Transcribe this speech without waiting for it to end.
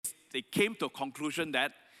they came to a conclusion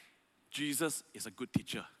that Jesus is a good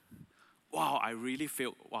teacher. Wow, I really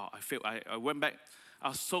failed. Wow, I failed. I went back. I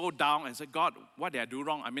was so down and said, God, what did I do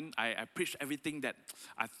wrong? I mean, I preached everything that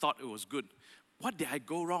I thought it was good. What did I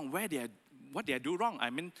go wrong? What did I do wrong? I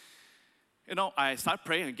mean, I started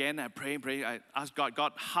praying again. I praying. I asked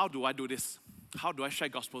God, how do I do this? How do I share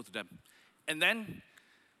gospel to them? And then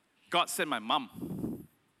God sent my mom,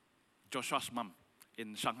 Joshua's mom.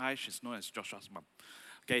 In Shanghai, she's known as Joshua's mom.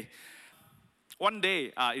 Okay. One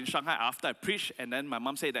day in Shanghai, after I preached, and then my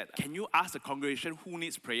mom said that, can you ask the congregation who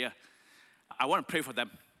needs prayer? I want to pray for them.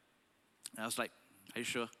 And I was like, are you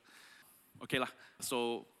sure? Okay lah.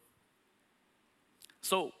 So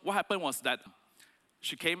what happened was that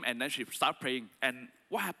she came and then she started praying. And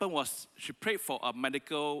what happened was she prayed for a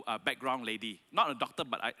medical background lady. Not a doctor,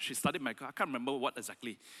 but she studied medical. I can't remember what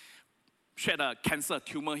exactly. She had a cancer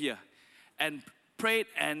tumor here. And prayed,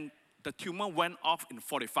 and the tumor went off in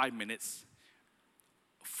 45 minutes.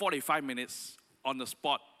 45 minutes on the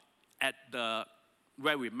spot at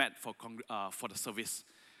where we met for the service.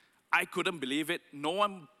 I couldn't believe it.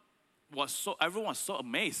 Everyone was so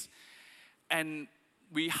amazed. And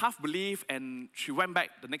we half believed, and she went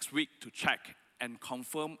back the next week to check and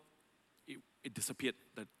confirm it disappeared.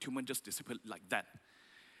 The tumor just disappeared like that.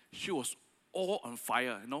 She was all on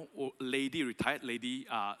fire, retired lady,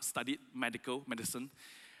 studied medicine.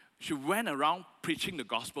 She went around preaching the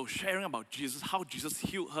gospel, sharing about Jesus, how Jesus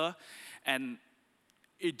healed her, and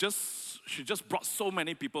she just brought so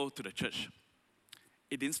many people to the church.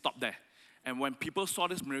 It didn't stop there. And when people saw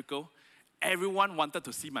this miracle, everyone wanted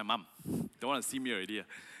to see my mom. They want to see me already.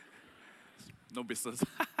 No business.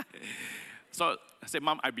 So I said,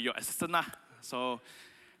 Mom, I'll be your assistant now.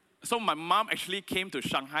 So my mom actually came to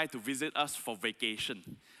Shanghai to visit us for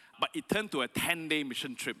vacation. But it turned to a 10-day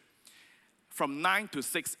mission trip. From 9 to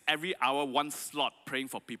 6, every hour, one slot praying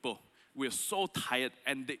for people. We were so tired,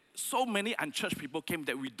 and so many unchurched people came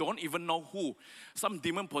that we don't even know who. Some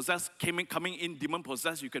demon-possessed coming in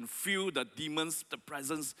demon-possessed. You can feel the demons, the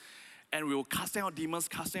presence. And we were casting out demons,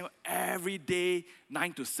 casting out every day,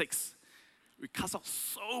 9 to 6. We cast out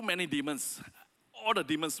so many demons. All the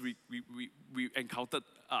demons we encountered,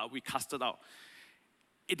 we casted out.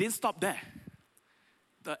 It didn't stop there.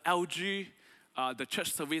 The LG, the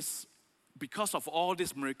church service, because of all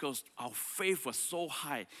these miracles, our faith was so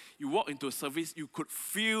high. You walk into a service, you could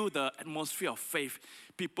feel the atmosphere of faith.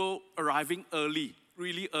 People arriving early,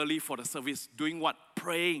 really early for the service. Doing what?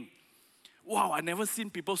 Praying. Wow, I never seen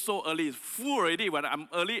people so early. It's full already. When I'm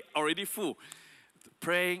early, already full.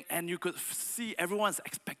 Praying, and you could see everyone's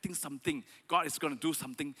expecting something. God is going to do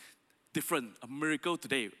something different, a miracle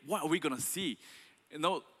today. What are we going to see?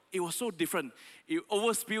 It was so different. It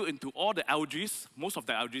overspilled into all the LGs, most of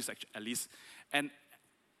the LGs at least. And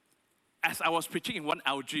as I was preaching in one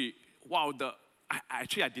LG, wow, I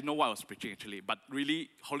didn't know what I was preaching actually, but really,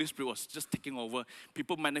 Holy Spirit was just taking over.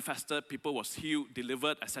 People manifested, people was healed,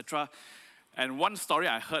 delivered, etc. And one story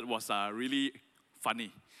I heard was really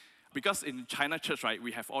funny. Because in China church, right,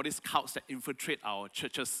 we have all these cults that infiltrate our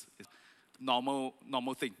churches. It's normal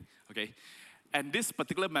thing, okay? And this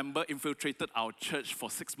particular member infiltrated our church for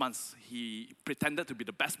 6 months. He pretended to be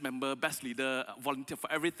the best member, best leader, volunteer for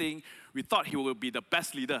everything. We thought he would be the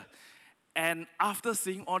best leader. And after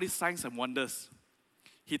seeing all these signs and wonders,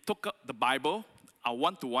 he took up the Bible, our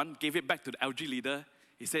one-to-one, gave it back to the LG leader.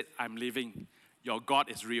 He said, I'm leaving. Your God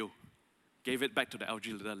is real. Gave it back to the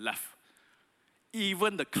LG leader, left.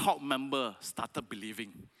 Even the cult member started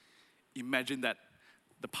believing. Imagine that,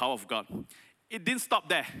 the power of God. It didn't stop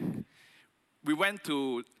there. We went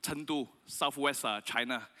to Chengdu, southwest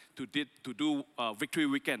China, to do Victory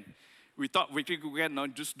Weekend. We thought Victory Weekend,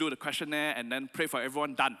 just do the questionnaire and then pray for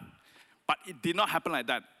everyone, done. But it did not happen like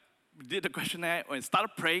that. We did the questionnaire, when we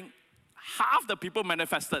started praying, half the people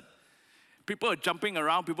manifested. People were jumping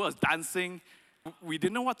around, people were dancing. We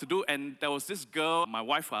didn't know what to do, and there was this girl, my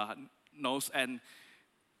wife knows, and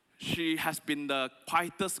she has been the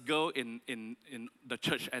quietest girl in the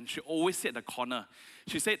church, and she always sat at the corner.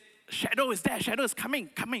 She said, shadow is there, shadow is coming.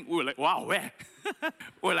 We were like, wow, where? We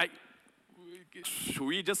were like, should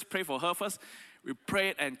we just pray for her first? We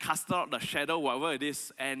prayed and cast out the shadow, whatever it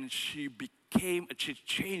is, and she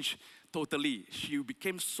changed totally. She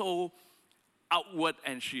became so outward,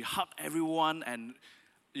 and she hugged everyone, and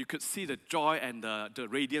you could see the joy and the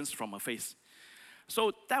radiance from her face.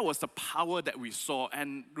 So that was the power that we saw,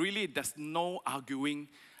 and really there's no arguing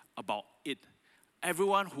about it.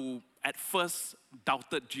 Everyone who at first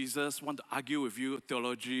doubted Jesus, wanted to argue with you,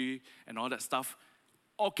 theology and all that stuff,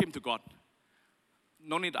 all came to God.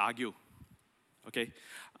 No need to argue, okay?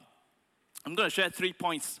 I'm going to share 3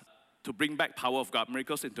 points to bring back power of God,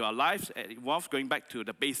 miracles into our lives. It involves going back to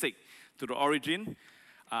the basic, to the origin,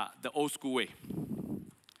 the old school way.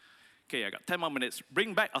 Okay, I got 10 more minutes.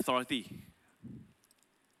 Bring back authority.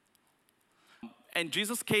 And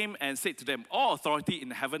Jesus came and said to them, all authority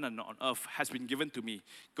in heaven and on earth has been given to me.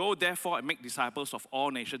 Go therefore and make disciples of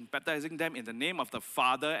all nations, baptizing them in the name of the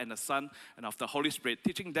Father and the Son and of the Holy Spirit,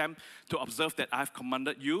 teaching them to observe that I have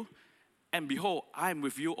commanded you. And behold, I am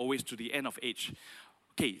with you always to the end of age.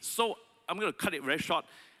 Okay, so I'm going to cut it very short.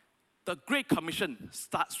 The Great Commission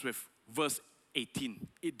starts with verse 18.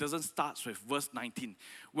 It doesn't start with verse 19.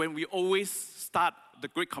 When we always start the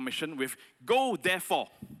Great Commission with, go therefore,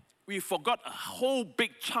 we forgot a whole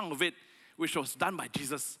big chunk of it, which was done by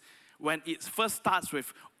Jesus. When it first starts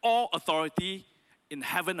with, all authority in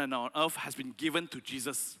heaven and on earth has been given to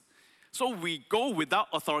Jesus. So we go without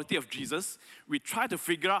authority of Jesus. We try to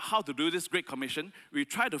figure out how to do this Great Commission. We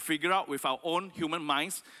try to figure out with our own human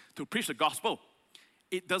minds to preach the gospel.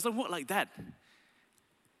 It doesn't work like that.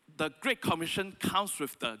 The Great Commission comes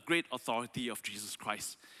with the great authority of Jesus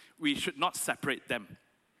Christ. We should not separate them.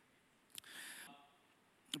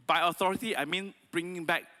 By authority, I mean bringing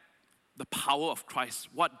back the power of Christ,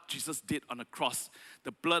 what Jesus did on the cross,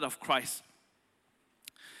 the blood of Christ.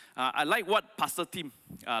 I like what Pastor Tim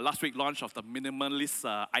last week launched of the minimalist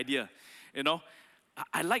idea. You know,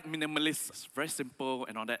 I like minimalists. It's very simple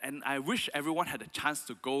and all that. And I wish everyone had a chance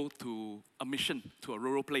to go to a mission, to a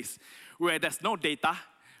rural place, where there's no data,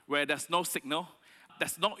 where there's no signal,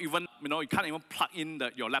 there's not even, you can't even plug in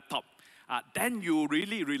your laptop. Then you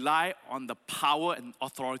really rely on the power and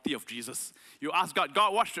authority of Jesus. You ask God,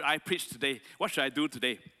 God, what should I preach today? What should I do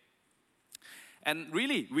today? And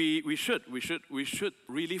really, we should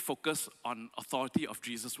really focus on authority of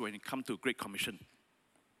Jesus when it comes to Great Commission.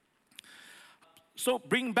 So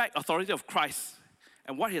bring back authority of Christ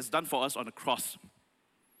and what He has done for us on the cross.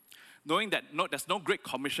 Knowing that there's no Great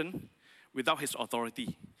Commission without His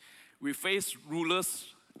authority. We face rulers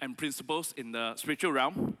and principals in the spiritual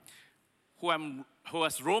realm who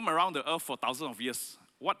has roamed around the earth for thousands of years.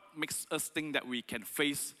 What makes us think that we can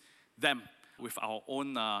face them with our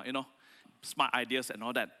own, smart ideas and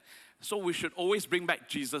all that? So we should always bring back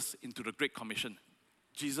Jesus into the Great Commission.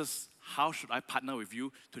 Jesus, how should I partner with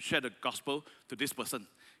you to share the gospel to this person?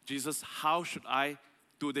 Jesus, how should I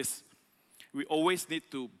do this? We always need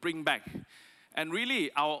to bring back. And really,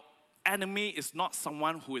 our enemy is not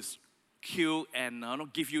someone who is killed and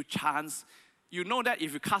give you chance. You know that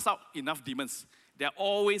if you cast out enough demons, they're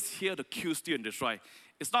always here to kill, steal, and destroy.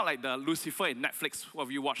 It's not like the Lucifer in Netflix. Who have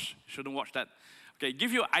you watched? Shouldn't watch that. Okay,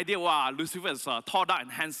 give you an idea. Wow, Lucifer is tall, dark,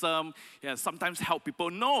 and handsome. Yeah, sometimes help people.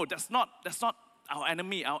 No, that's not our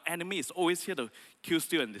enemy. Our enemy is always here to kill,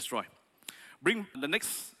 steal, and destroy. The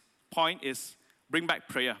next point is bring back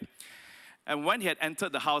prayer. And when he had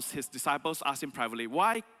entered the house, his disciples asked him privately,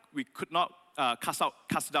 why we could not cast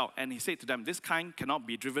it out. And he said to them, this kind cannot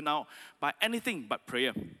be driven out by anything but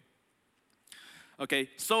prayer. Okay,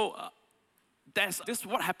 so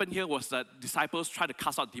what happened here was that disciples tried to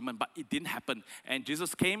cast out demon, but it didn't happen. And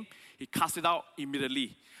Jesus came, He cast it out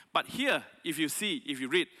immediately. But here, if you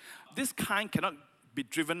read, this kind cannot be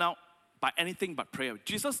driven out by anything but prayer.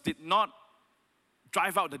 Jesus did not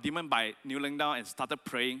drive out the demon by kneeling down and started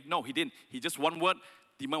praying. No, He didn't. He just one word,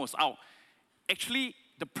 demon was out. Actually,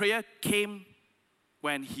 the prayer came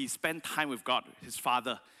when He spent time with God, His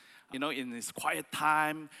Father. In His quiet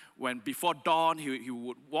time, when before dawn, he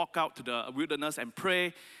would walk out to the wilderness and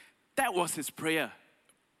pray. That was His prayer.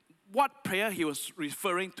 What prayer He was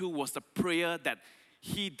referring to was the prayer that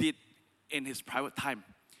He did in His private time,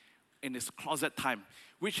 in His closet time,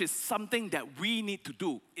 which is something that we need to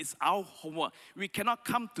do. It's our homework. We cannot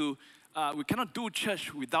do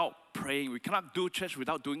church without praying. We cannot do church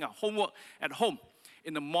without doing our homework at home.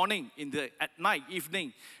 In the morning, at night,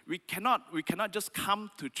 evening, we cannot just come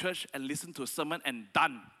to church and listen to a sermon and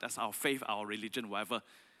done. That's our faith, our religion, whatever.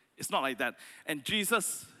 It's not like that. And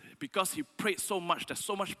Jesus, because He prayed so much, there's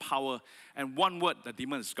so much power, and one word, the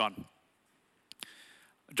demon is gone.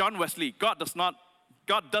 John Wesley, God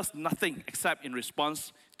does nothing except in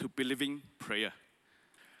response to believing prayer.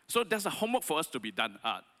 So there's a homework for us to be done.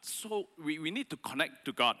 So we need to connect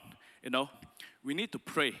to God. We need to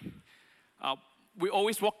pray. We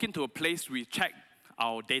always walk into a place, we check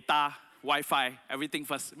our data, Wi-Fi, everything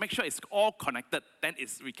first. Make sure it's all connected, then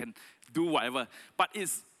we can do whatever. But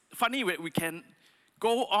it's funny, we can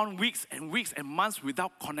go on weeks and weeks and months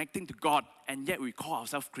without connecting to God, and yet we call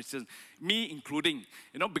ourselves Christians, me including.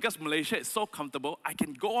 Because Malaysia is so comfortable, I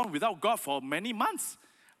can go on without God for many months.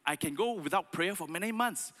 I can go without prayer for many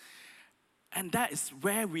months. And that is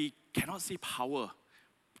where we cannot see power.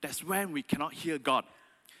 That's when we cannot hear God.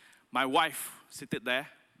 My wife, seated there,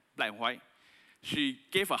 black and white, she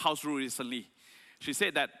gave a house rule recently. She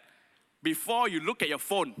said that before you look at your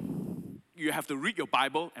phone, you have to read your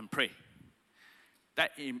Bible and pray.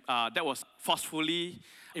 That was forcefully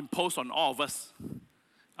imposed on all of us,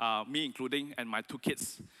 me including, and my 2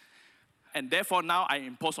 kids. And therefore now I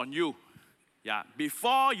impose on you. Yeah,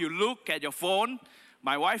 before you look at your phone,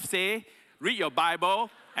 my wife say, read your Bible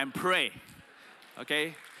and pray.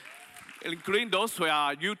 Okay? Including those who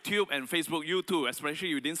are YouTube and Facebook, you too, especially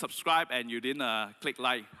you didn't subscribe and you didn't click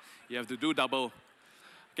like. You have to do double.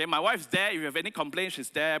 Okay, my wife's there. If you have any complaints, she's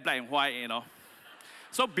there, black and white, you know.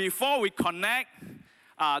 So before we connect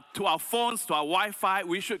to our phones, to our Wi-Fi,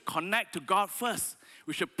 we should connect to God first.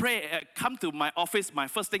 We should pray. Come to my office, my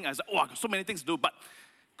first thing, I said, I got so many things to do, but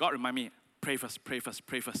God remind me, pray first, pray first,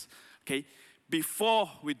 pray first. Okay? Before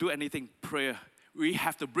we do anything, prayer. We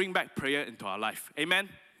have to bring back prayer into our life. Amen?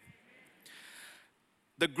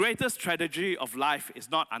 The greatest tragedy of life is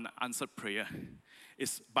not unanswered prayer,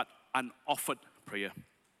 but unoffered prayer.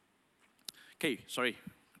 Okay, sorry,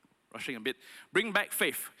 rushing a bit. Bring back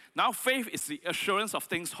faith. Now faith is the assurance of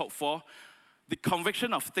things hoped for, the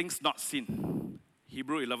conviction of things not seen.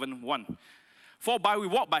 Hebrews 11:1. For we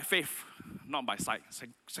walk by faith, not by sight.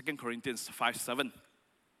 2 Corinthians 5:7.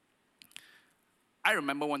 I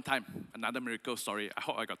remember one time, another miracle story. I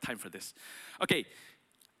hope I got time for this. Okay,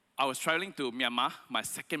 I was traveling to Myanmar, my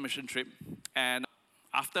second mission trip, and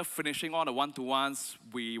after finishing all the one-to-ones,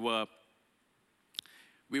 we were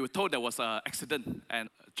told there was an accident, and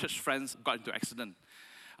church friends got into accident.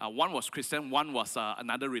 One was Christian, one was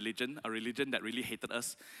another religion, a religion that really hated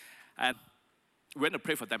us. And we went to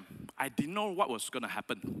pray for them. I didn't know what was going to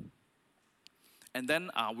happen. And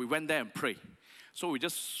then we went there and prayed. So we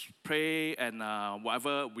just pray and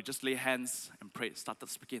whatever, we just lay hands and pray. Started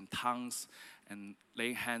speaking in tongues and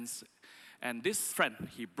laying hands. And this friend,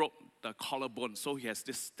 he broke the collarbone, so he has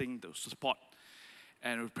this thing to support.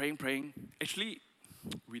 And we're praying. Actually,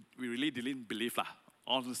 we really didn't believe lah.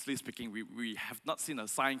 Honestly speaking, we have not seen a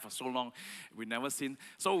sign for so long. We never seen.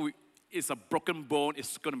 So it's a broken bone.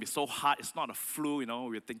 It's going to be so hard. It's not a flu, you know.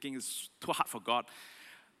 We're thinking it's too hard for God.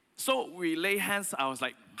 So we lay hands. I was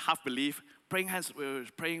like half believe. Praying hands. We were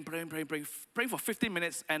praying for 15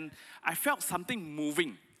 minutes. And I felt something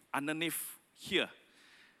moving underneath here.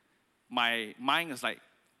 My mind is like,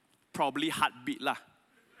 probably heartbeat lah.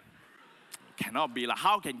 Cannot be lah.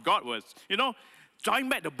 How can God was, join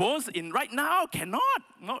back the bones in right now? Cannot.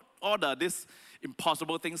 Not all this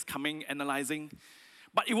impossible things coming, analyzing.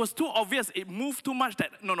 But it was too obvious. It moved too much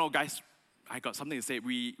that, no, guys, I got something to say.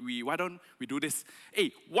 Why don't we do this?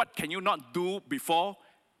 Hey, what can you not do before,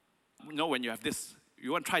 when you have this?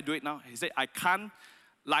 You want to try do it now? He said, I can't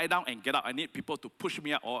lie down and get up. I need people to push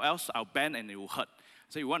me up or else I'll bend and it will hurt.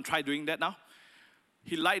 So you want to try doing that now?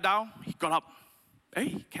 He lied down, he got up. Hey,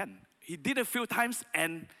 he can. He did it a few times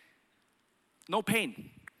and no pain.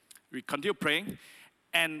 We continued praying.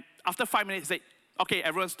 And after 5 minutes, he said, okay,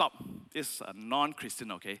 everyone stop. This is a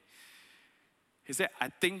non-Christian, okay? He said, I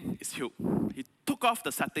think it's healed. He took off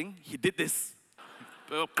the setting. He did this.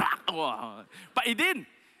 But he didn't.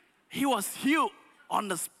 He was healed on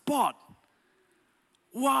the spot.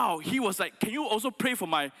 Wow. He was like, can you also pray for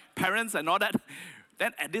my parents and all that?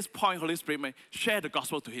 Then at this point, Holy Spirit may share the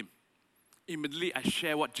gospel to him. Immediately, I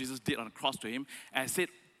share what Jesus did on the cross to him. And I said,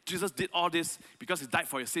 Jesus did all this because he died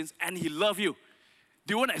for your sins and he loved you.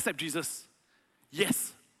 Do you want to accept Jesus?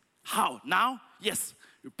 Yes. How? Now? Yes.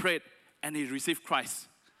 We prayed and he received Christ.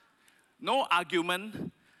 No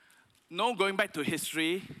argument. No going back to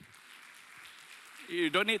history. You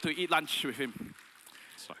don't need to eat lunch with him.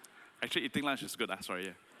 Sorry. Actually, eating lunch is good. Sorry.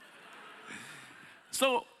 Yeah.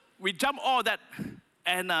 So we jumped all that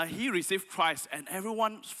and he received Christ and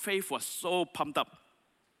everyone's faith was so pumped up.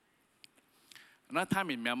 Another time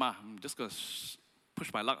in Myanmar, I'm just going to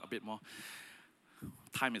push my luck a bit more.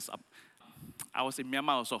 Time is up. I was in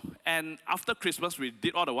Myanmar also. And after Christmas, we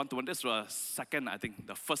did all the one-to-one. This was second, I think,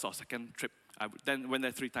 the first or second trip. I then went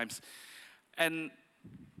there 3 times. And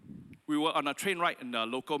we were on a train ride in the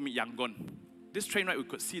local Yangon. This train ride, we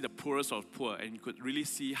could see the poorest of poor, and you could really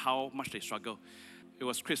see how much they struggle. It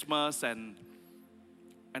was Christmas, and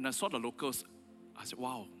I saw the locals. I said,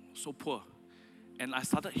 wow, so poor. And I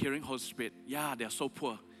started hearing Holy Spirit, yeah, they're so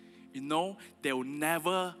poor. They will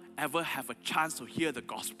never, ever have a chance to hear the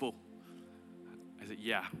gospel. I said,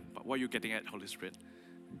 yeah, but what are you getting at, Holy Spirit?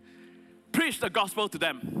 Preach the gospel to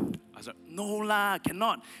them. I said, no lah,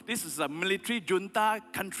 cannot. This is a military junta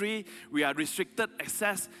country. We are restricted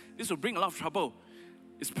access. This will bring a lot of trouble.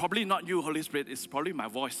 It's probably not you, Holy Spirit. It's probably my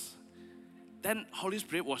voice. Then Holy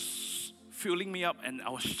Spirit was filling me up and I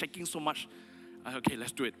was shaking so much. I said, okay,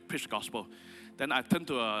 let's do it. Preach the gospel. Then I turned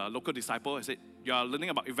to a local disciple. I said, you are learning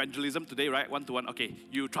about evangelism today, right? 1-to-1. Okay,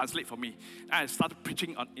 you translate for me. And I started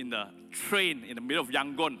preaching in the train in the middle of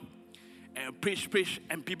Yangon. And preach.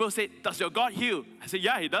 And people said, does your God heal? I said,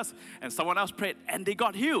 yeah, he does. And someone else prayed, and they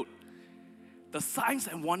got healed. The signs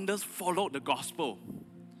and wonders followed the gospel.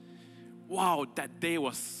 Wow, that day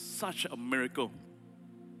was such a miracle.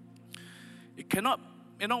 You cannot,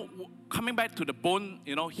 coming back to the bone,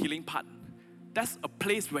 healing part, that's a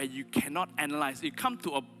place where you cannot analyze. You come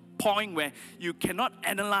to a point where you cannot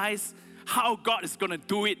analyze how God is going to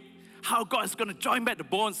do it, how God is going to join back the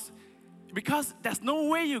bones, because there's no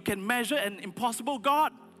way you can measure an impossible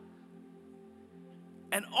God.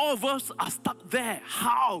 And all of us are stuck there.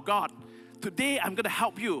 How, God? Today I'm going to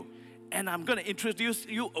help you, and I'm going to introduce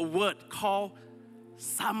you a word called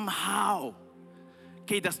somehow.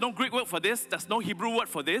 Okay, there's no Greek word for this. There's no Hebrew word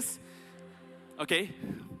for this. Okay,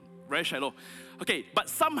 very shallow. Okay, but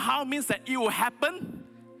somehow means that it will happen.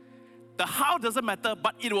 The how doesn't matter,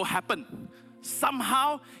 but it will happen.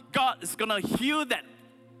 Somehow, God is going to heal that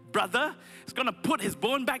brother. He's going to put his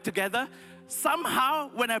bone back together. Somehow,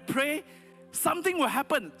 when I pray, something will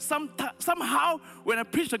happen. Somehow, when I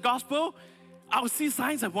preach the gospel, I'll see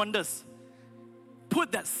signs and wonders.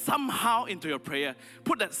 Put that somehow into your prayer.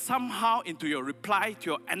 Put that somehow into your reply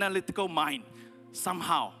to your analytical mind.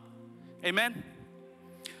 Somehow. Amen?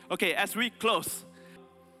 Okay, as we close,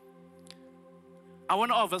 I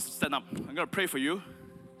want all of us to stand up. I'm going to pray for you.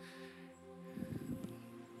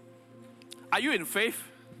 Are you in faith?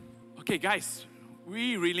 Okay, guys,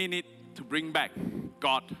 we really need to bring back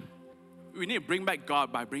God. We need to bring back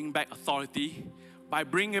God by bringing back authority, by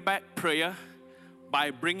bringing back prayer, by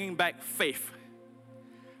bringing back faith.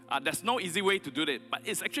 There's no easy way to do that, but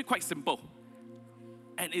it's actually quite simple.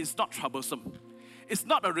 And it's not troublesome. It's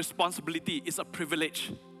not a responsibility, it's a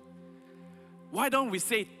privilege. Why don't we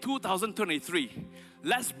say 2023,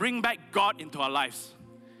 let's bring back God into our lives.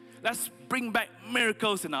 Let's bring back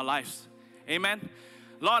miracles in our lives. Amen.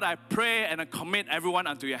 Lord, I pray and I commit everyone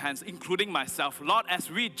unto your hands, including myself. Lord, as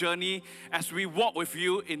we journey, as we walk with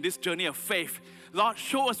you in this journey of faith, Lord,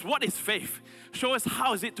 show us what is faith. Show us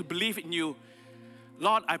how is it to believe in you.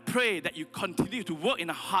 Lord, I pray that you continue to work in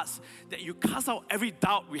our hearts, that you cast out every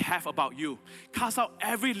doubt we have about you. Cast out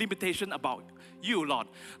every limitation about you, Lord.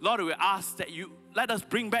 Lord, we ask that you let us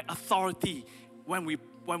bring back authority when we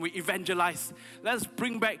evangelize. Let us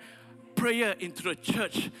bring back prayer into the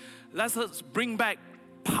church. Let us bring back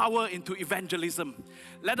power into evangelism.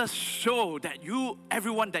 Let us show that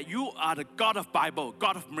everyone, that you are the God of Bible,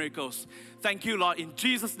 God of miracles. Thank you, Lord. In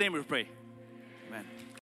Jesus' name we pray.